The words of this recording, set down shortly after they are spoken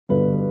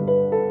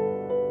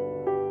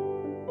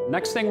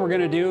Next thing we're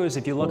going to do is,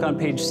 if you look on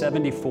page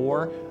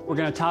 74, we're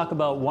going to talk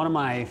about one of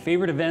my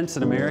favorite events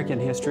in American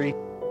history.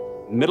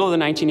 Middle of the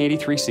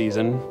 1983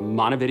 season,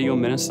 Montevideo,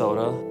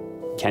 Minnesota,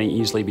 Kenny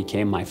Easley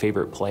became my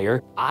favorite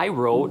player. I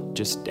wrote,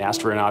 just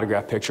asked for an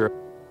autograph picture.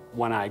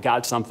 When I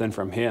got something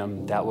from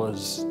him, that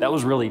was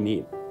really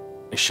neat.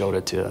 I showed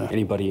it to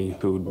anybody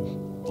who'd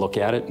look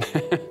at it.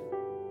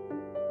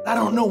 I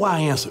don't know why I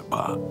answered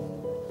Bob.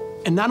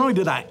 And not only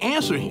did I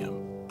answer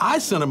him, I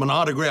sent him an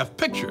autographed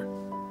picture,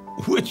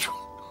 which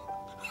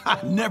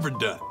I've never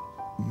done.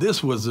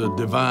 This was a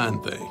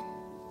divine thing.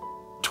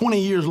 20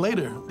 years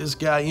later, this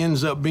guy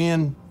ends up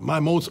being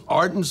my most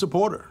ardent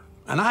supporter.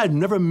 And I had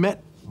never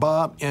met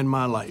Bob in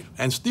my life,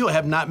 and still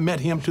have not met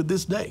him to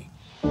this day.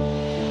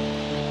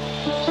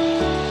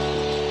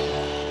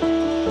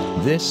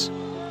 This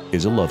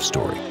is a love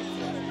story.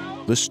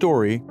 The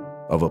story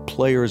of a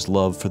player's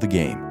love for the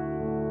game.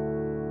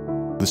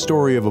 The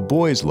story of a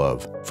boy's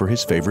love for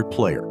his favorite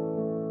player.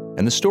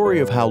 And the story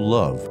of how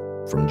love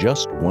from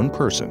just one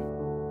person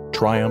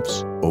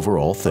triumphs over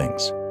all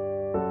things.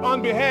 On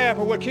behalf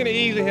of what Kenny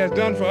Easley has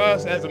done for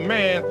us as a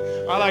man,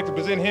 I'd like to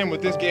present him with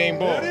this game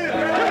ball.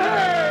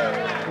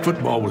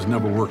 Football was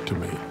never work to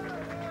me.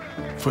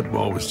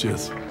 Football was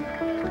just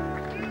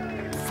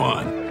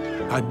fun.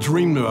 I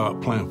dreamed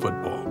about playing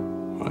football.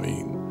 I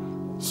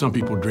mean, some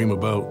people dream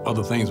about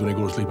other things when they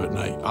go to sleep at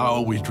night. I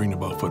always dreamed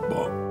about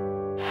football.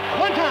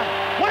 One time.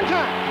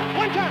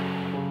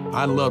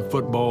 I loved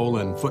football,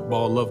 and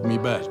football loved me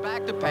back.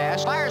 Back to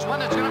pass. Fires one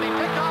that's going to be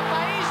picked off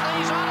by Easley.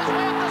 He's on his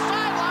way up the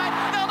sideline.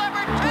 They'll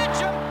never catch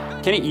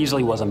him. Kenny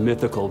Easley was a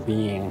mythical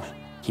being.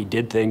 He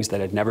did things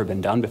that had never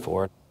been done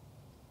before.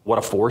 What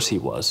a force he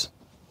was.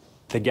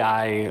 The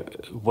guy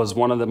was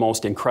one of the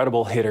most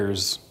incredible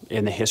hitters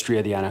in the history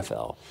of the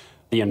NFL.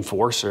 The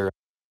enforcer.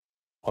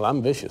 Well,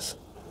 I'm vicious.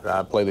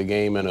 I play the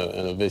game in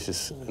a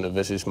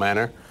vicious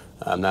manner.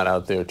 I'm not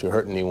out there to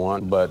hurt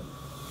anyone, but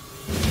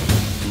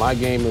my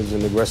game is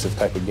an aggressive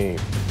type of game.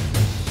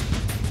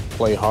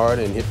 Play hard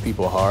and hit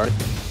people hard.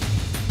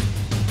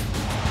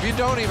 You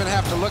don't even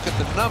have to look at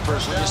the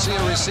numbers when you see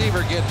a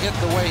receiver get hit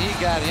the way he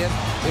got hit.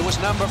 It was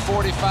number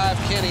 45,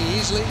 Kenny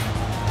Easley.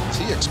 Is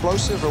he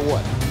explosive or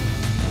what?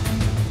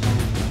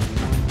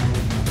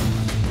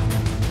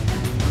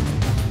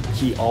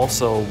 He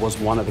also was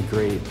one of the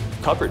great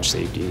coverage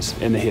safeties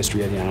in the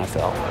history of the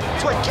NFL.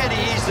 It's what Kenny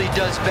Easley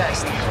does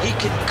best. He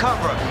can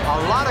cover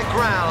a lot of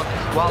ground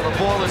while the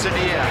ball is in the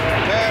air.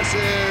 Pass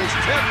is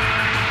tipped.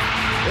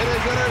 It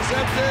is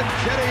intercepted.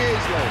 Kenny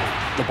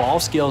Easley. The ball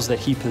skills that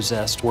he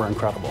possessed were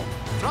incredible.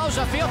 Throws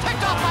a field,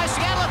 picked off by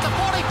Seattle at the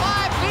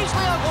 45.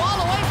 Easley will go all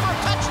the way for a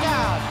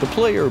touchdown. The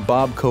player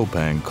Bob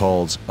Kopang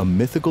calls a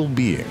mythical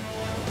being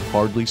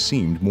hardly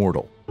seemed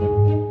mortal.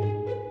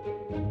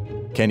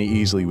 Kenny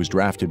Easley was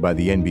drafted by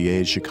the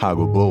NBA's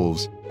Chicago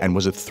Bulls and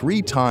was a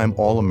three-time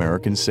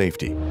All-American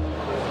safety.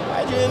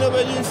 How'd you end up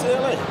at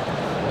UCLA?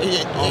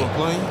 On a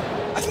plane?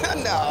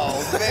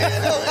 No,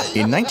 man.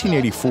 In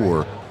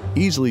 1984,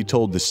 Easley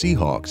told the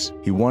Seahawks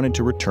he wanted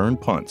to return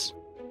punts,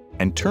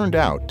 and turned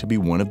out to be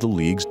one of the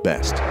league's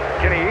best.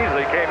 Kenny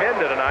Easley came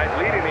into tonight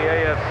leading the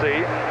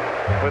AFC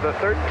with a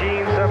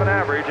 13.7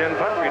 average in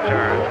punt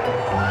returns.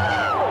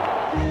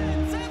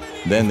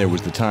 Then there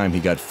was the time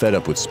he got fed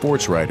up with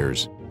sports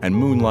writers and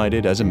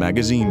moonlighted as a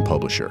magazine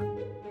publisher.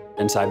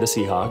 Inside the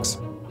Seahawks,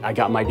 I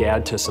got my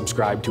dad to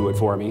subscribe to it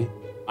for me.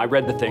 I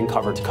read the thing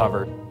cover to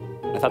cover.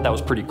 I thought that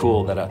was pretty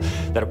cool that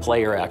a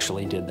player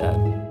actually did that.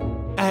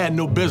 I had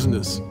no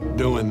business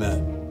doing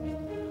that.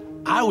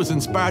 I was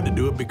inspired to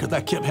do it because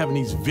I kept having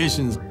these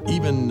visions.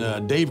 Even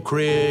Dave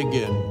Craig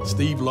and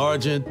Steve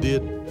Largent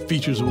did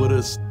features with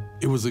us.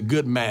 It was a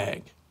good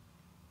mag.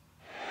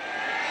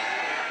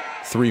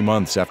 3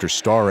 months after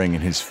starring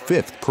in his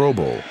 5th Pro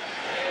Bowl,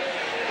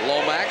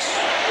 Lomax,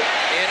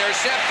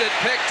 intercepted,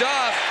 picked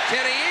off,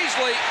 Kenny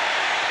Easley.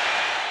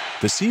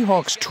 the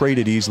Seahawks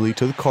traded Easley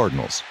to the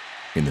Cardinals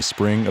in the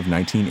spring of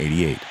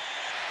 1988.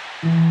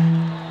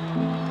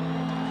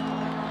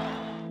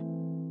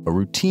 A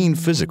routine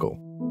physical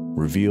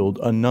revealed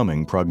a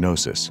numbing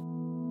prognosis.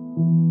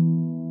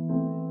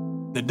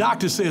 The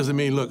doctor says to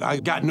me, look,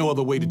 I got no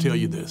other way to tell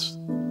you this.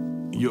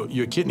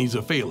 Your kidneys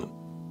are failing.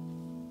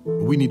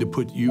 We need to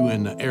put you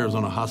in the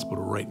Arizona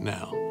hospital right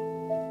now.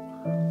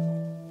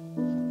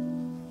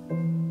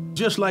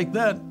 Just like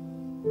that,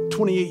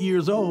 28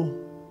 years old,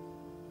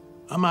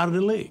 I'm out of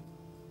the league.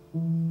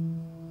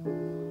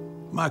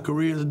 My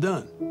career is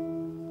done.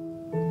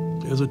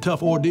 It was a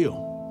tough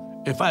ordeal.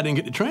 If I didn't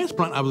get the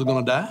transplant, I was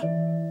gonna die.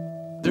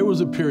 There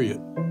was a period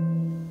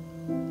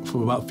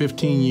for about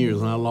 15 years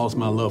when I lost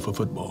my love for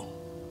football.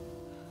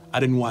 I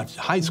didn't watch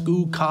high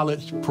school,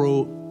 college,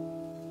 pro,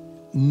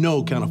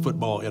 no kind of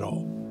football at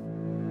all.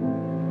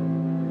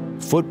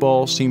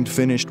 Football seemed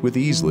finished with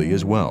Easley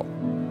as well.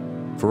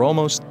 For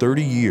almost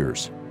 30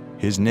 years,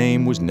 his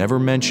name was never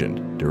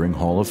mentioned during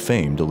Hall of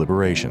Fame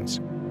deliberations.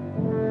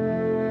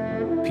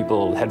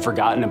 People had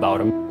forgotten about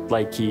him,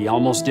 like he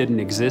almost didn't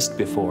exist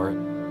before.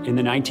 In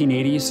the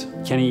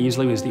 1980s, Kenny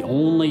Easley was the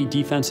only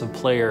defensive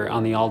player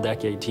on the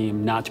All-Decade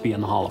team not to be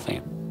in the Hall of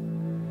Fame.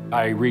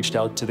 I reached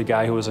out to the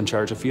guy who was in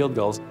charge of field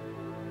goals.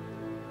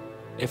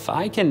 If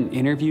I can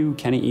interview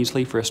Kenny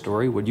Easley for a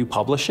story, would you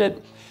publish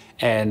it?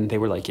 And they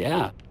were like,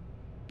 yeah.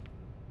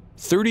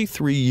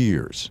 33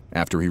 years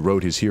after he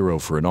wrote his hero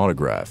for an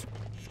autograph,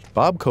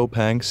 Bob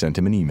Kopang sent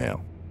him an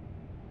email.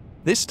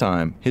 This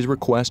time, his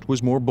request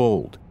was more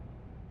bold.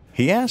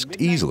 He asked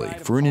Easley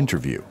for an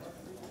interview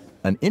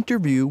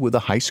with a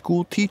high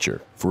school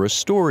teacher for a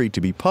story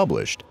to be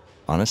published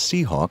on a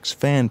Seahawks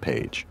fan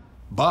page.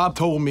 Bob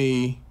told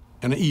me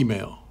in an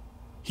email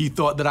he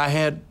thought that I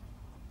had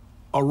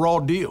a raw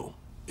deal.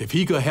 If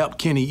he could help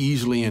Kenny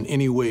Easley in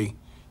any way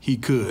he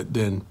could,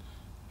 then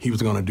he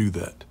was going to do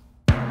that.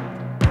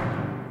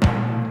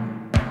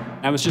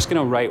 I was just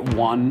going to write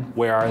one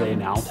 "Where Are They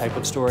Now" type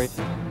of story.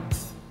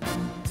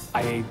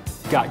 I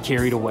got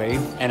carried away,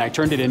 and I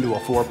turned it into a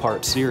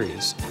 4-part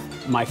series.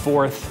 My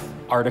 4th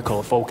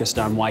article focused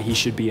on why he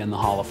should be in the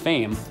Hall of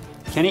Fame.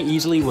 Kenny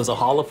Easley was a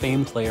Hall of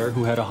Fame player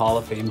who had a Hall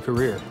of Fame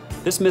career.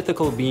 This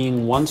mythical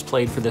being once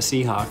played for the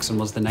Seahawks and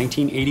was the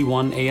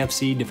 1981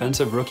 AFC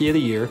Defensive Rookie of the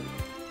Year,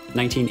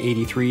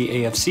 1983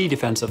 AFC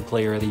Defensive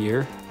Player of the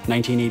Year,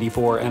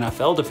 1984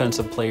 NFL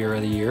Defensive Player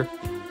of the Year.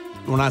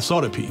 When I saw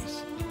the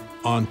piece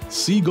on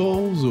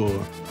seagulls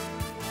or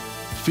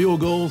field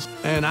goals,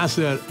 and I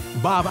said,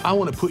 Bob, I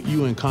want to put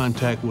you in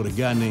contact with a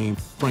guy named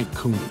Frank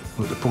Cooney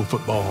with the Pro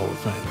Football Hall of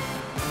Fame.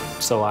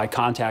 So I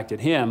contacted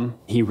him,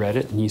 he read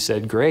it, and he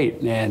said,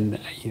 great. And,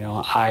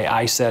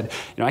 I said,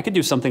 I could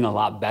do something a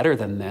lot better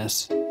than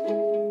this.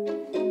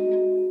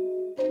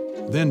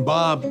 Then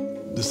Bob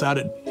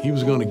decided he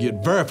was going to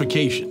get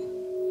verification.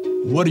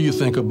 What do you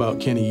think about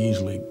Kenny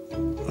Easley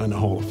in the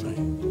Hall of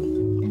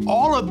Fame?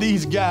 All of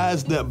these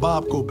guys that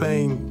Bob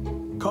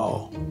Kopang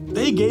called,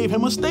 they gave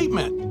him a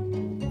statement.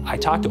 I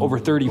talked to over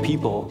 30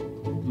 people.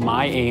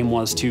 My aim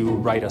was to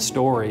write a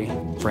story.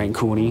 Frank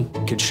Cooney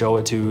could show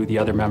it to the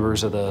other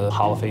members of the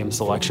Hall of Fame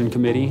selection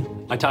committee.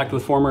 I talked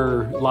with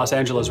former Los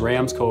Angeles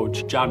Rams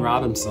coach John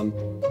Robinson.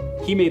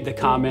 He made the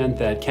comment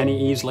that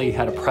Kenny Easley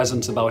had a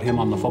presence about him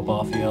on the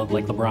football field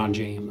like LeBron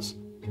James.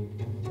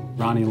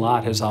 Ronnie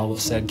Lott has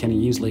always said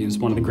Kenny Easley is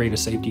one of the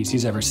greatest safeties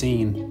he's ever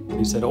seen.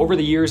 He said, over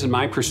the years in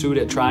my pursuit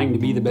at trying to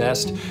be the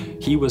best,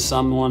 he was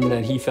someone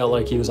that he felt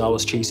like he was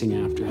always chasing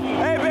after.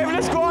 Hey, baby,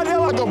 let's go out there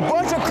like a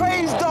bunch of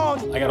crazy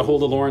dogs. I got a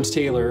hold of Lawrence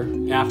Taylor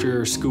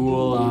after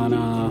school on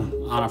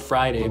a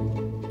Friday.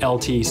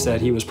 LT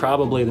said he was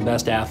probably the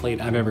best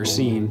athlete I've ever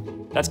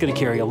seen. That's going to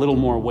carry a little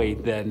more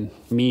weight than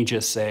me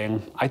just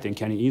saying, I think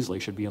Kenny Easley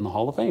should be in the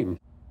Hall of Fame.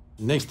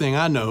 Next thing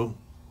I know,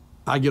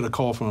 I get a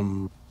call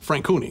from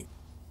Frank Cooney.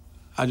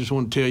 I just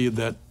want to tell you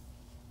that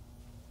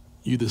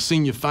you're the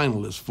senior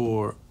finalist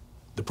for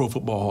the Pro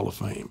Football Hall of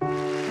Fame.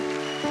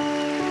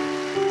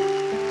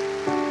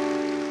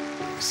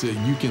 He said,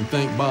 you can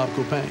thank Bob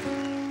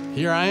Kopang.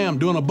 Here I am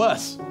doing a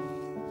bus.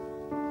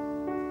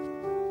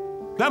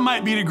 That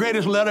might be the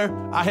greatest letter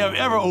I have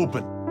ever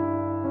opened.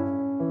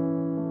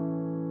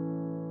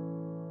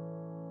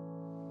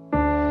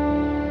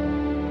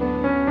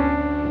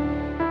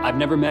 I've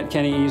never met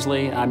Kenny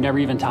Easley. I've never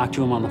even talked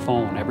to him on the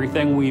phone.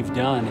 Everything we've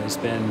done has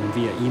been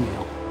via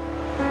email.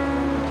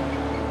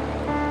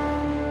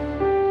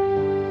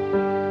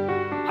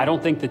 I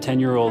don't think the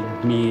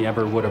 10-year-old me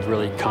ever would have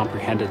really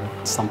comprehended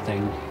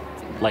something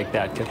like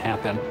that could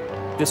happen.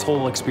 This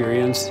whole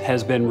experience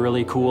has been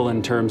really cool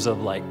in terms of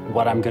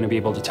what I'm going to be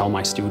able to tell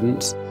my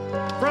students.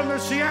 From the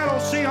Seattle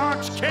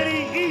Seahawks,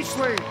 Kenny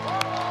Easley.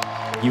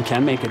 You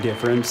can make a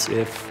difference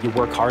if you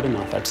work hard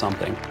enough at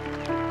something.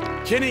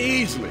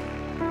 Kenny Easley,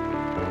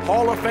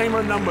 Hall of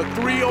Famer number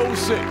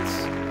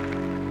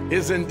 306,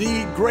 is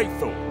indeed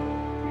grateful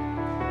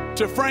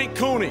to Frank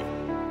Cooney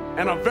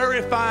and a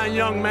very fine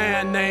young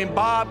man named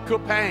Bob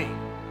Kopang,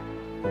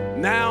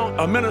 now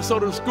a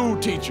Minnesota school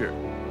teacher,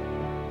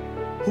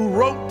 who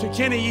wrote to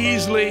Kenny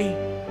Easley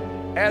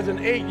as an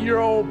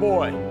 8-year-old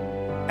boy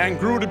and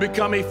grew to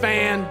become a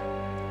fan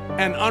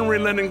and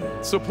unrelenting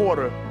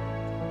supporter.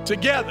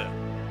 Together,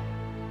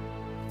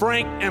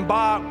 Frank and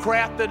Bob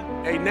crafted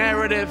a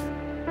narrative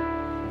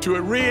to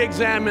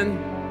re-examine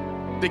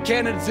the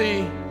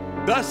candidacy.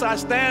 Thus, I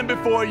stand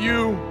before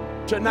you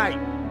tonight.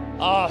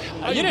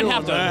 You didn't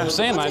have to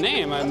say my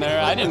name in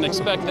there. I didn't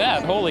expect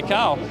that. Holy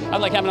cow. I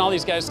like having all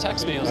these guys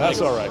text me.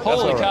 That's all right.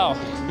 Holy cow.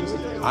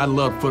 I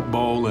love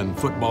football, and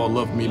football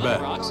loved me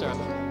back.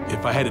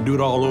 If I had to do it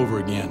all over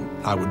again,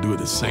 I would do it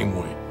the same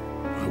way.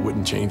 I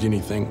wouldn't change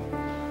anything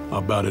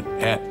about it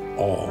at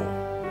all.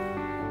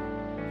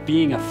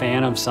 Being a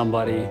fan of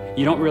somebody,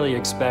 you don't really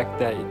expect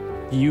that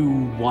you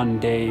one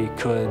day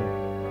could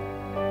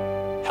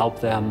help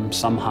them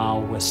somehow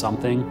with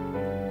something.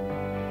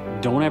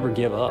 Don't ever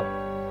give up.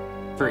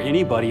 For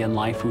anybody in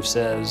life who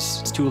says,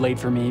 it's too late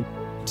for me,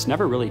 it's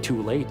never really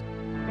too late.